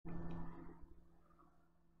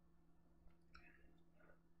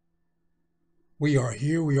We are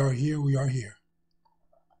here, we are here, we are here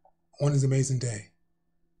on this amazing day.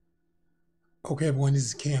 Okay, everyone, this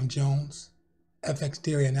is Cam Jones, FX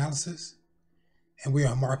Daily Analysis, and we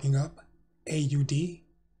are marking up AUD,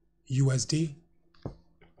 USD.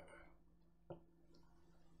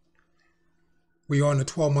 We are on the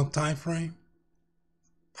 12-month time frame.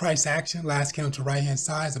 Price action, last candle to right-hand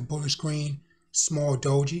side is a bullish green, small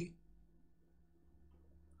doji.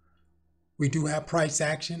 We do have price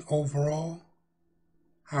action overall,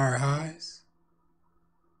 higher highs.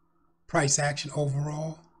 Price action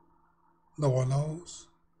overall, lower lows.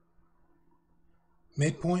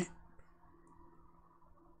 Midpoint.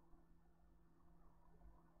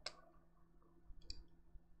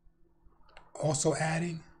 Also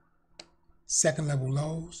adding second level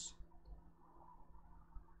lows.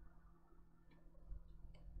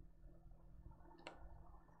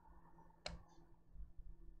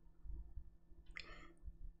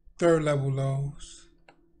 Third level lows.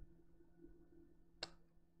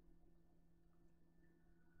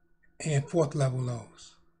 And fourth level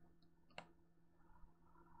lows.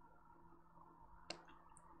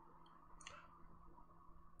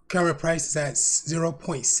 Current price is at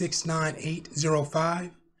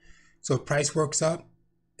 0.69805. So if price works up,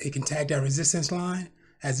 it can tag that resistance line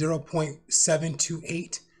at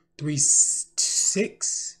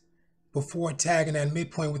 0.72836 before tagging that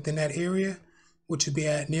midpoint within that area, which would be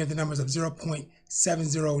at near the numbers of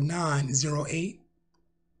 0.70908.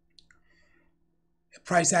 If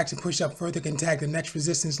price action push up further, can tag the next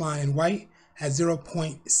resistance line in white at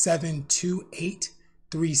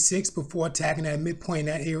 0.72836 before tagging that midpoint in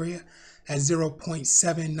that area at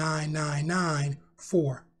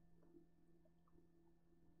 0.79994.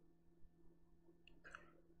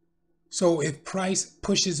 So if price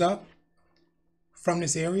pushes up from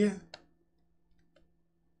this area,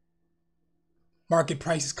 market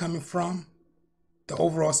price is coming from the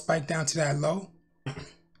overall spike down to that low.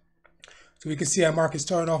 So we can see our market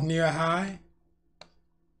started off near a high,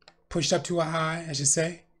 pushed up to a high, I should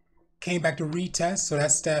say, came back to retest. So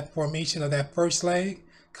that's that formation of that first leg,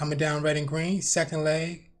 coming down red and green, second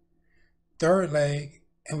leg, third leg,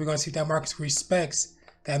 and we're going to see if that market respects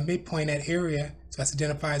that midpoint, that area. So that's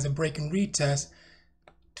identified as a break and retest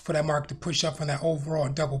for that market to push up from that overall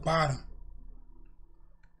double bottom.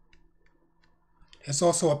 There's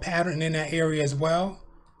also a pattern in that area as well.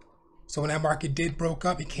 So when that market did broke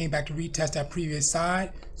up, it came back to retest that previous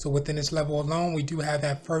side. So within this level alone, we do have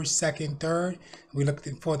that first, second, third. We looked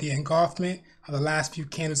for the engulfment of the last few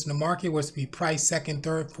candles in the market, was to be price second,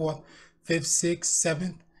 third, fourth, fifth, sixth,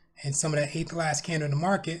 seventh, and some of that eighth last candle in the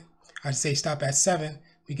market. I'd say stop at 7.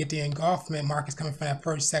 We get the engulfment, markets coming from that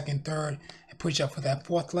first, second, third, and push up for that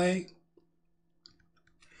fourth leg.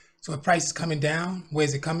 So if price is coming down,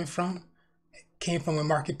 where's it coming from? It came from when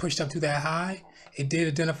market pushed up to that high. It did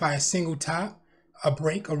identify a single top, a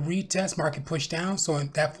break, a retest, market pushed down. So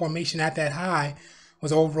in that formation at that high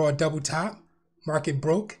was overall a double top. Market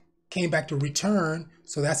broke, came back to return.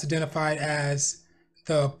 So that's identified as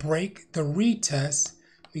the break, the retest.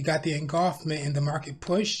 We got the engulfment and the market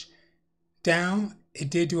push down. It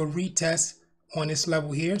did do a retest on this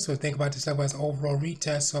level here. So think about this level as an overall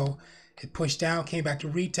retest. So it pushed down, came back to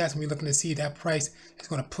retest, and we're looking to see that price is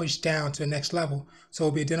going to push down to the next level. So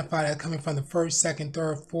it'll be identified as coming from the first, second,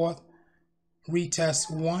 third, fourth,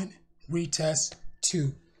 retest 1, retest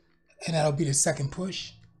 2. And that'll be the second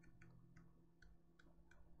push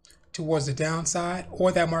towards the downside,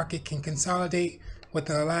 or that market can consolidate with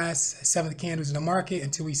the last 7 candles in the market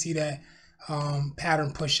until we see that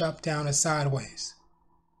pattern push up, down, and sideways.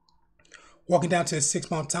 Walking down to the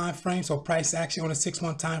 6-month time frame, so price action on the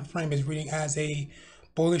 6-month time frame is reading as a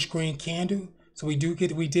bullish green candle. So we did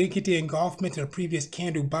get the engulfment to the previous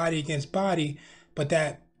candle, body against body, but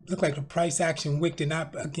that looked like the price action wick did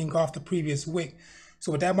not engulf the previous wick.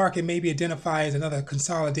 So what that market may be identified as another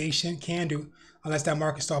consolidation candle, unless that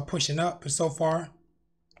market start pushing up. But so far,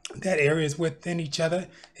 that area is within each other,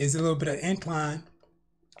 is a little bit of incline,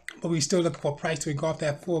 but we still looking for price to engulf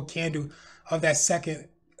that full candle of that second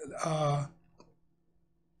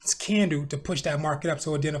candle to push that market up,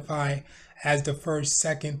 so identify as the first,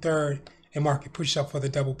 second, third, and market push up for the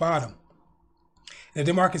double bottom. And if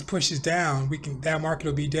the market pushes down, that market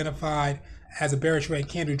will be identified as a bearish red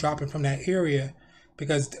candle dropping from that area,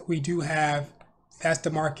 because we do have, as the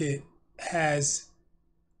market has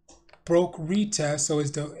broke retest, so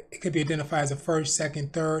it could be identified as a first,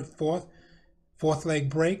 second, third, fourth leg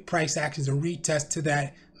break. Price action is a retest to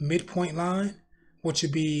that midpoint line, which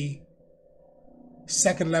would be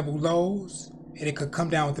second level lows, and it could come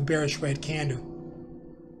down with a bearish red candle.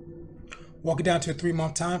 Walking down to a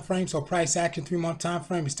 3-month time frame, so price action 3-month time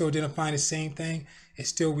frame is still identifying the same thing. It's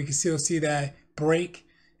still, we can still see that break.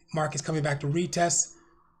 Market's coming back to retest.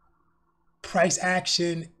 Price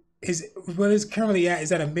action is what it's currently at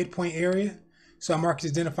is at a midpoint area. So our market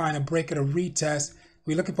is identifying a break at a retest.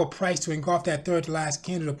 We're looking for price to engulf that third to last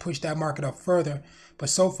candle to push that market up further. But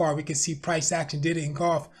so far we can see price action did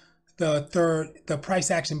engulf the price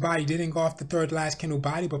action body did engulf the third to last candle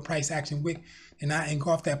body, but price action wick did not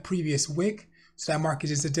engulf that previous wick. So that market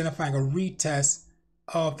is identifying a retest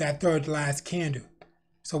of that third to last candle.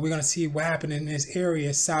 So we're going to see what happened in this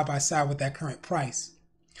area side by side with that current price.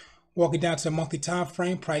 Walking down to the monthly time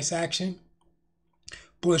frame, price action.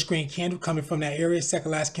 Bullish green candle coming from that area. Second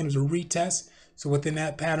last candle is a retest. So within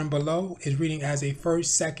that pattern below is reading as a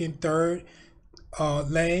first, second, third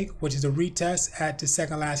leg, which is a retest at the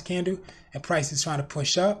second last candle. And price is trying to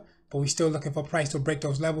push up, but we're still looking for price to break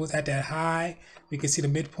those levels at that high. We can see the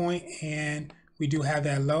midpoint and we do have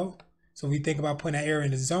that low. So if we think about putting that area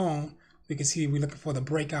in the zone, we can see we're looking for the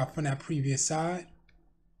breakout from that previous side.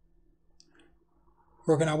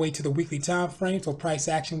 Working our way to the weekly time frame. So price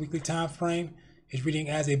action weekly time frame is reading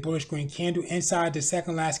as a bullish green candle inside the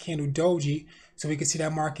second last candle doji. So we can see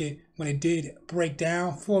that market, when it did break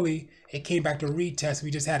down fully, it came back to retest. We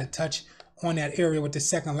just had a touch on that area with the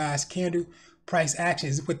second last candle. Price action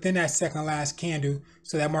is within that second last candle,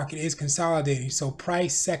 so that market is consolidating. So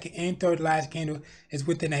price second and third last candle is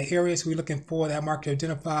within that area. So we're looking for that market to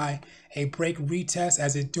identify a break retest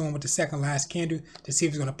as it's doing with the second last candle to see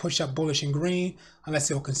if it's going to push up bullish and green, unless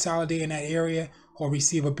it'll consolidate in that area or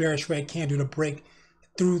receive a bearish red candle to break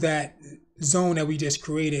through that zone that we just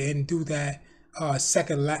created and do that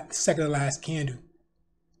second to last candle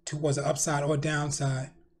towards the upside or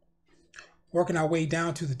downside. Working our way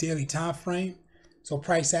down to the daily time frame. So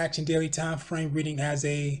price action daily time frame reading as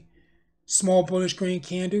a small bullish green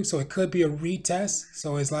candle. So it could be a retest.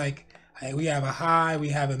 So it's like we have a high, we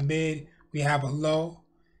have a mid, we have a low.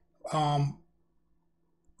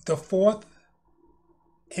 The fourth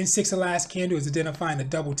and sixth to last candle is identifying a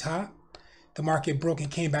double top. The market broke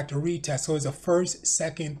and came back to retest. So it's a first,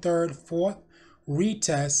 second, third, fourth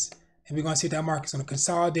retest. And we're going to see that market's going to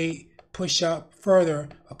consolidate, push up further,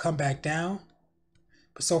 or come back down.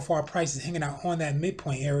 But so far price is hanging out on that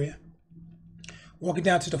midpoint area. Walking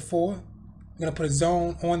down to the 4, we're going to put a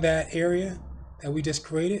zone on that area that we just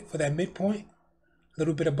created for that midpoint. A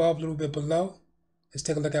little bit above, a little bit below. Let's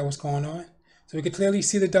take a look at what's going on. So we can clearly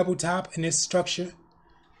see the double top in this structure.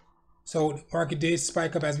 So the market did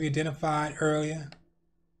spike up as we identified earlier.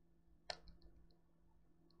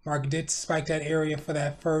 Market did spike that area for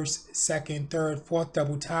that first, second, third, fourth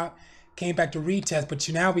double top. Came back to retest, but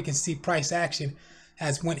now we can see price action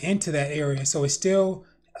has went into that area. So it's still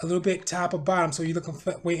a little bit top or bottom. So you're looking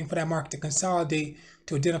for, waiting for that market to consolidate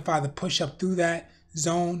to identify the push up through that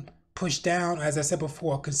zone, push down, as I said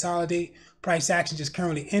before, consolidate. Price action just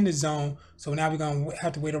currently in the zone. So now we're going to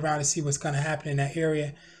have to wait around to see what's going to happen in that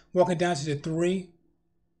area. Walking down to the 3,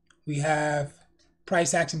 we have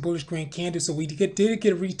price action bullish green candle. So we did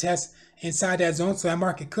get a retest inside that zone. So that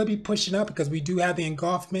market could be pushing up because we do have the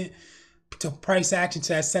engulfment to price action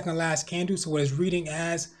to that second last candle. So what it's reading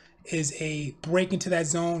as is a break into that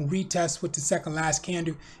zone, retest with the second last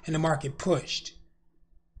candle, and the market pushed.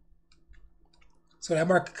 So that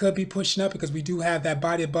market could be pushing up because we do have that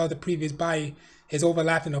body above the previous body is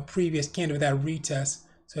overlapping the previous candle with that retest.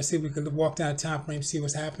 So let's see if we could walk down the time frame, see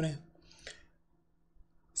what's happening.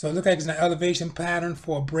 So it looks like it's an elevation pattern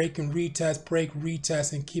for a break and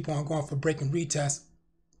retest, and keep on going for break and retest.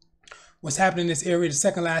 What's happening in this area, the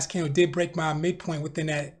second last candle did break my midpoint within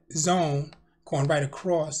that zone, going right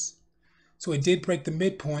across. So it did break the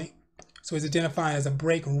midpoint. So it's identifying as a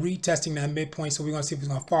break, retesting that midpoint. So we're going to see if it's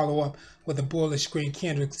going to follow up with a bullish green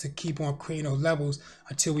candle to keep on creating those levels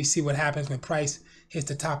until we see what happens when price hits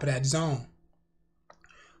the top of that zone.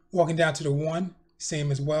 Walking down to the 1,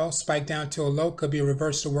 same as well. Spike down to a low, could be a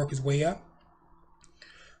reverse to work its way up.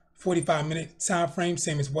 45-minute time frame,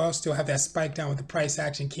 same as well. Still have that spike down with the price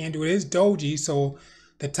action candle. It is doji, so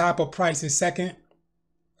the top of price in second,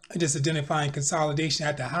 just identifying consolidation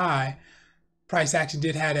at the high. Price action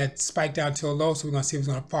did have that spike down to a low, so we're going to see if it's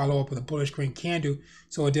going to follow up with a bullish green candle.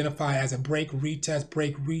 So identify as a break, retest,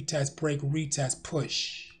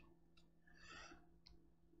 push.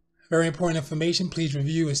 Very important information. Please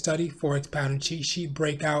review and study Forex pattern cheat sheet,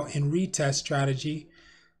 breakout, and retest strategy.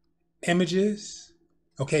 Images.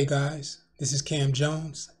 Okay, guys, this is Cam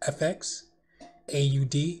Jones, FX,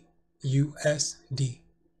 AUD, USD.